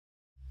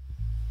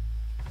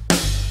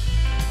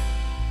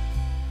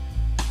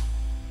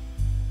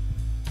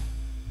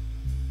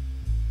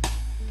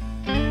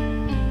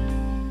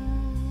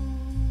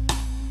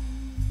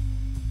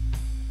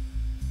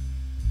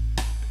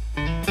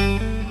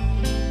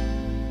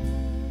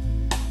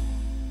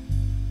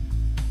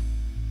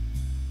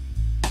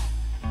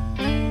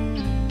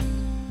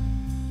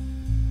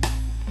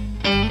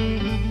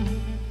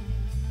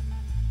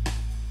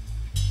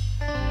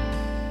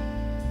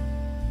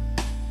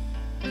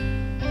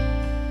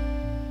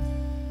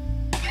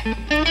Messing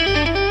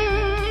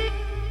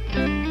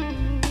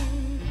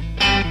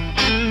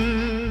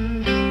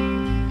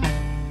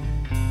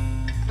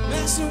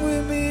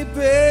with me,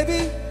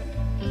 baby.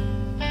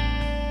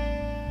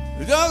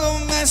 Don't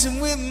go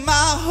messing with my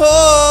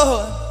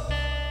heart.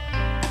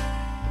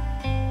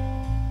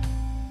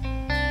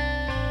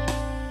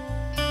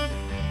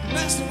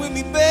 Messing with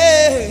me,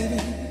 baby.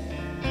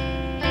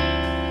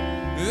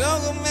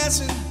 Don't go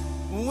messing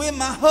with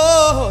my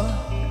heart.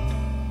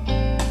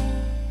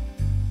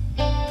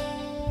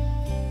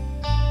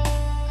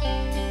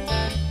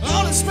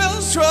 All it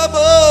spells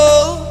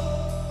trouble.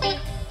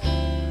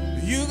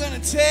 You're gonna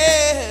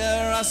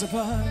tear us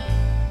apart.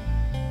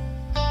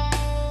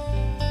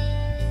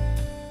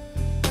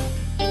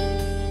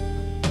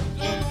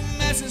 Don't go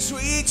messing,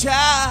 sweet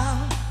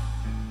child.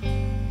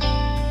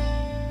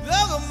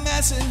 Don't go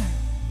messing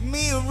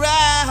me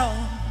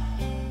around.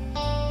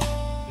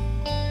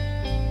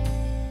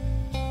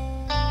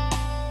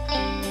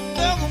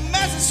 Don't go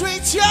messing,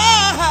 sweet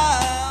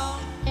child.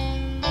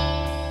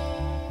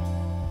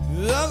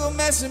 Don't go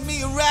messing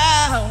me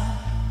around.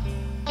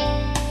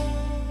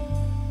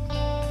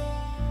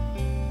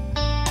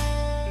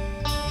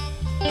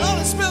 All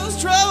it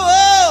spills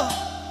trouble.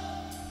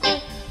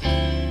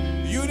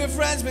 You and your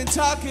friends been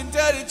talking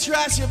dirty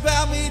trash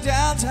about me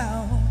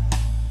downtown.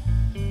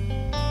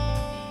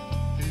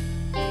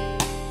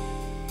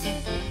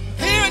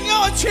 Hearing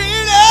you're a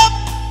cheater,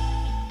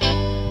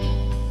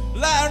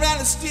 lie around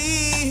and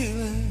steal.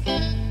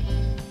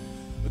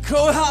 A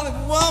cold-hearted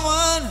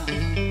woman,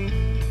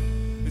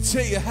 I'll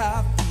tell you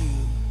how I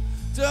feel.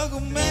 Don't go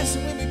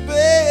messing with me,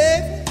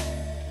 baby.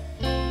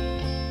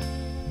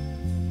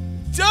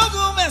 Don't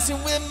go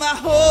messing with my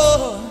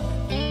heart.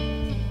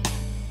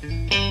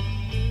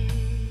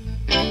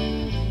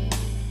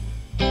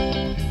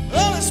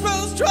 All it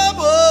spells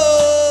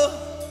trouble.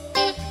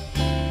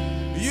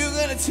 You're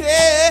gonna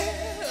tear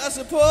us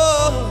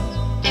apart.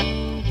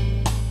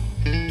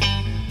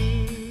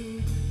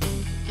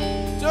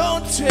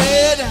 Don't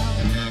tear down.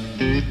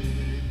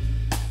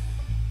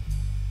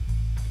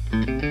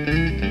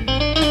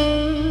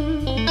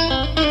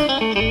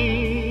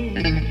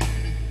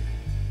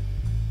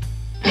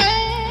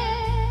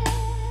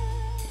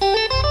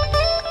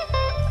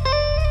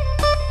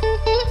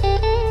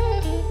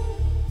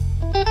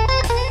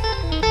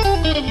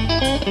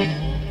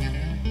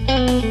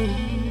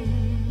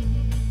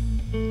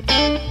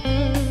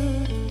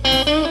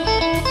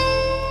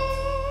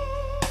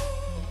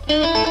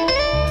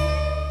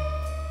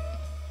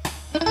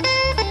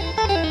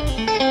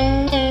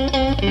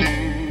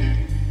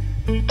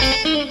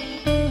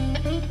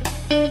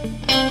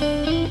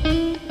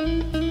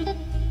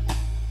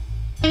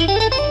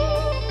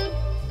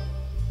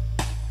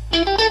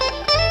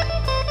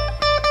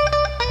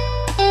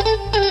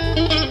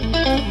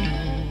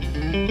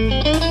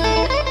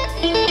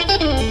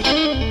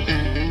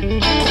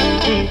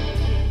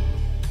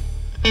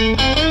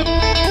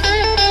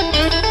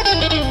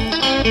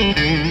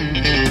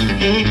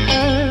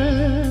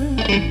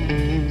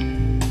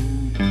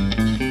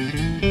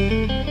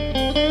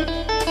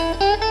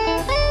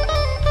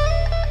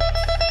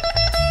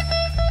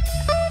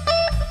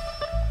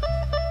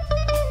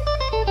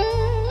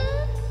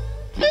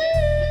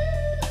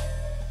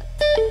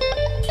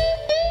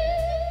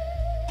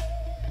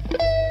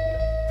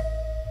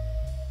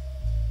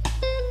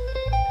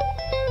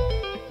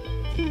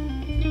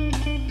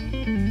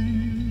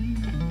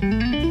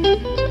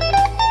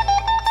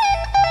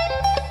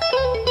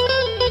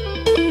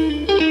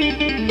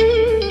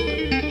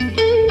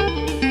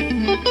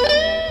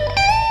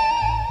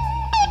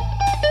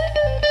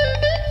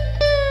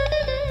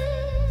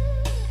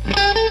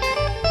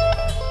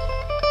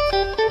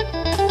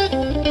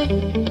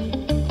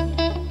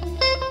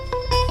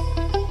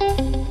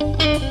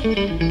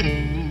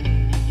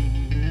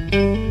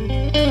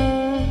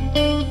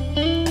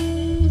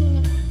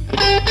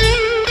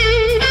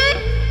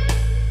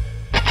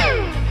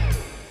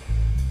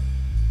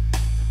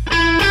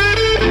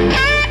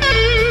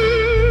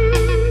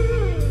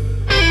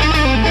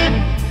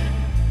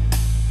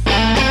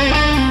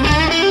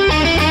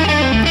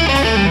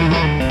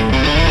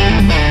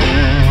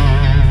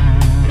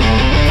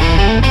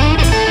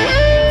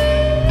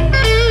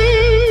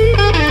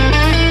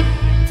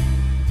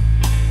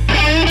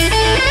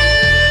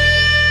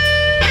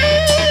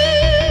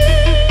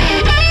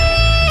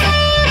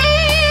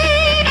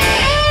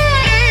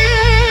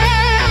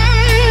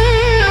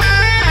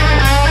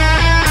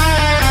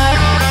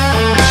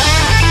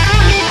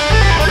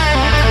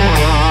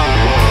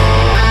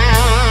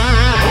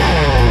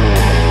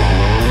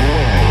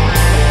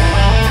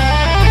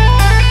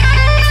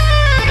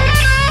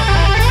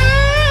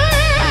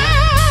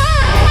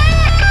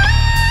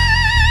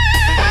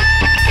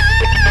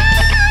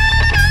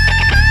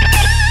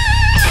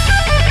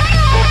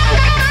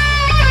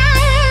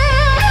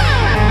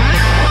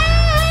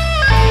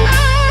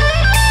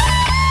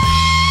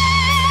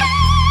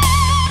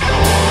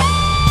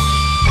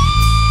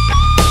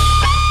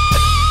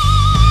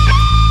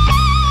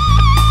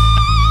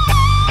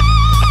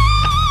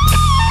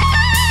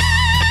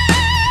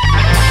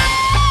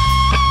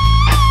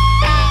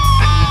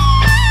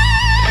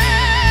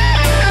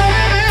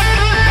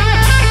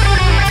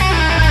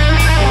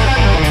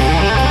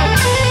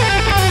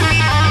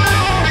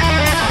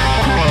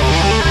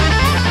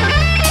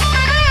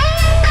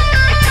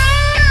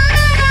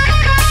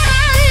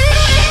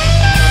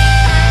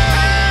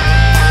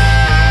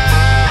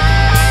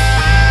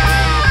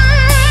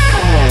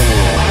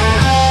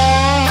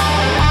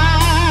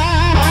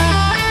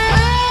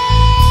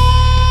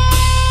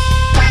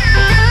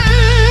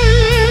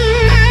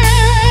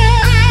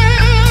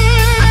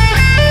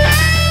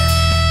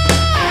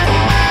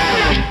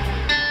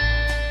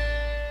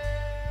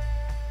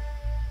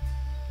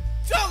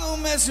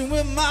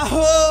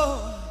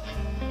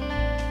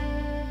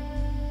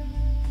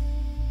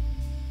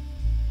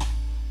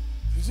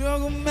 Don't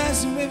go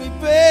messing with me,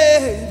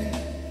 baby.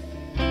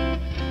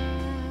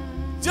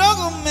 Don't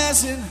go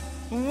messing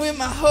with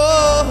my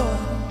heart.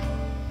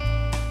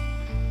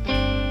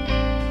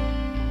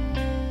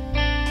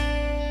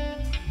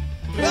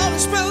 All the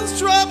spells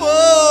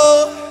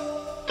trouble.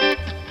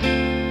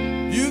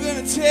 You're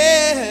gonna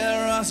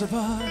tear us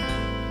apart.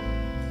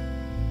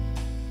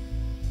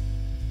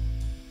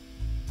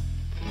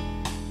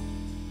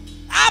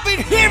 I've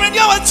been hearing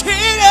your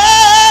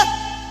tenor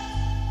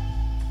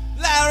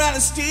lie around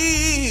and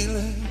steal a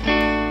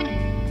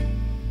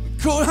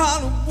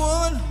cold-hearted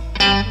woman.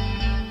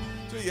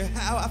 Tell you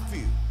how I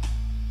feel.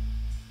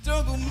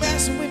 Don't go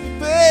messing with me,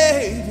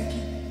 baby.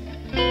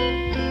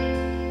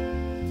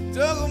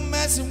 Don't go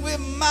messing with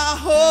my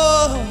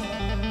heart.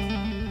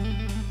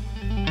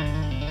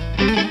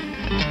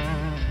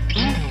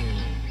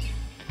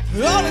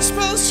 All this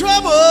spells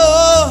trouble.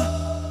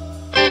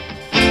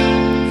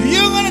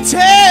 You're gonna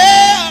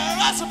tear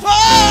us apart.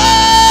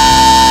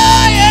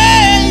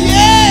 Yeah,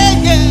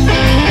 yeah, yeah.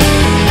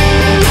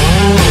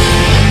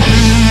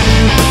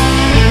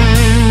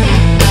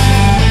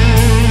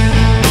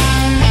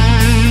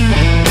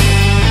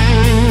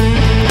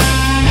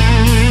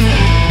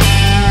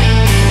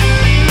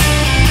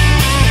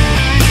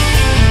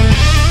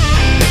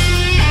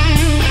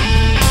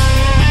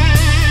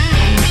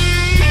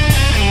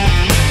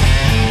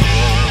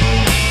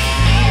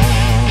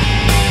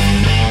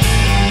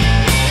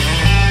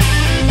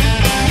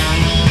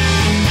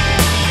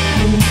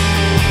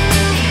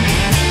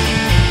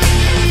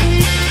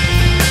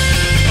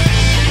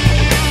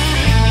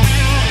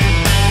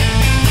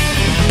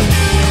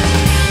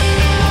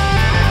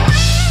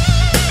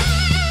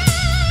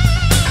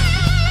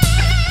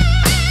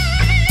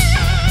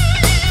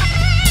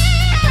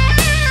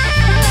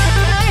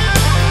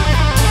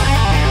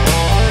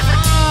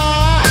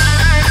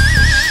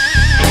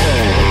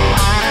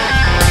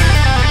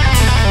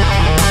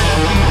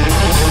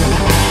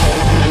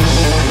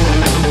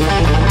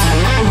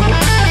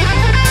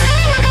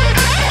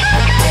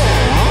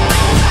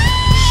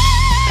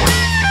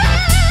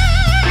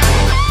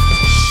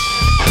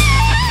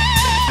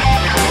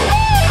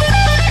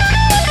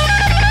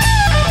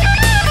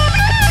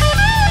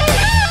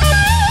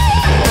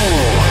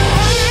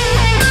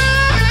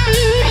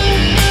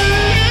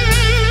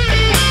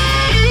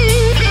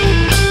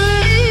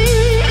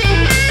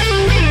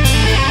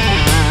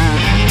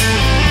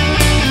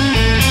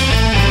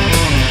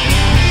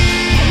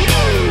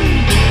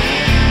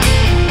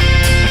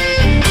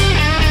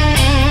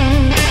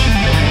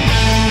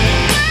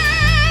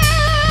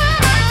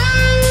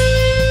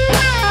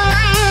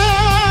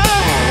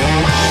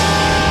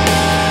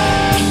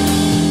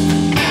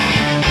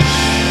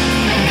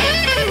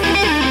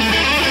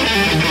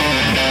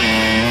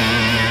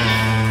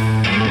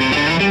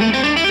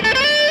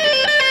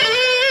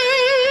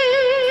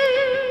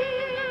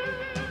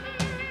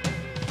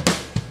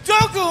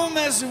 Don't go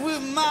messing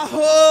with my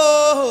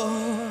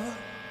heart.